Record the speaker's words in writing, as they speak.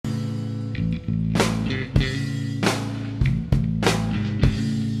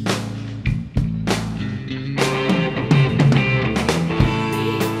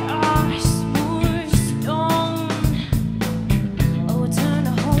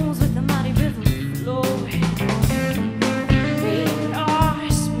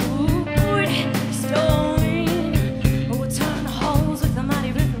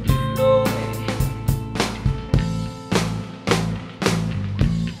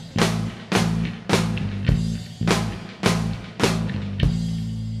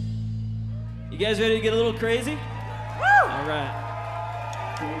guys ready to get a little crazy? Woo! All right.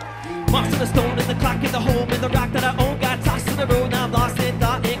 Marks in the stone and the clock in the home and the rock that I own got tossed to the road. Now I'm lost in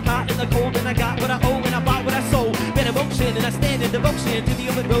thought and caught in the cold, and I got what I owe and I bought what I sold. Been emotion and I stand in devotion to the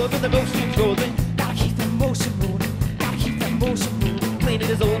open road with the motion rolling. Gotta keep the motion rolling. Gotta keep that motion rolling. Planet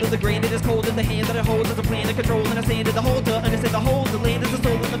is old and the grain it is cold, and the hand that it holds is a plan of control, and I stand in the hold to understand the whole. The land is the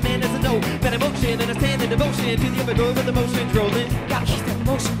soul and the man is a no. Been emotion and I stand in devotion to the open road with the motion rolling. Gotta keep that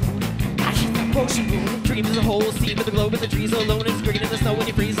motion rolling. Dreams as a whole, steam in the globe, and the trees are alone, and it's green in the snow when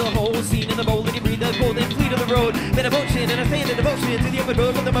you freeze a hole, scene in the bowl, and you breathe the cold and flee to the road. Been emotion, and I stand in devotion to the open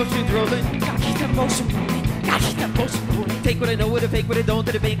road with the motions rolling. Gotta keep that motion rolling, gotta keep that motion rolling. Take what I know, what I fake, what I don't,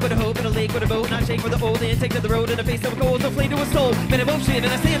 to the bank, what I hope, and a lake, what I boat, not shake for the old, and take to the road, and a face of a cold, so flame to a soul. Been emotion, and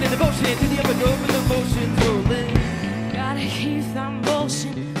I stand in devotion to the open road with the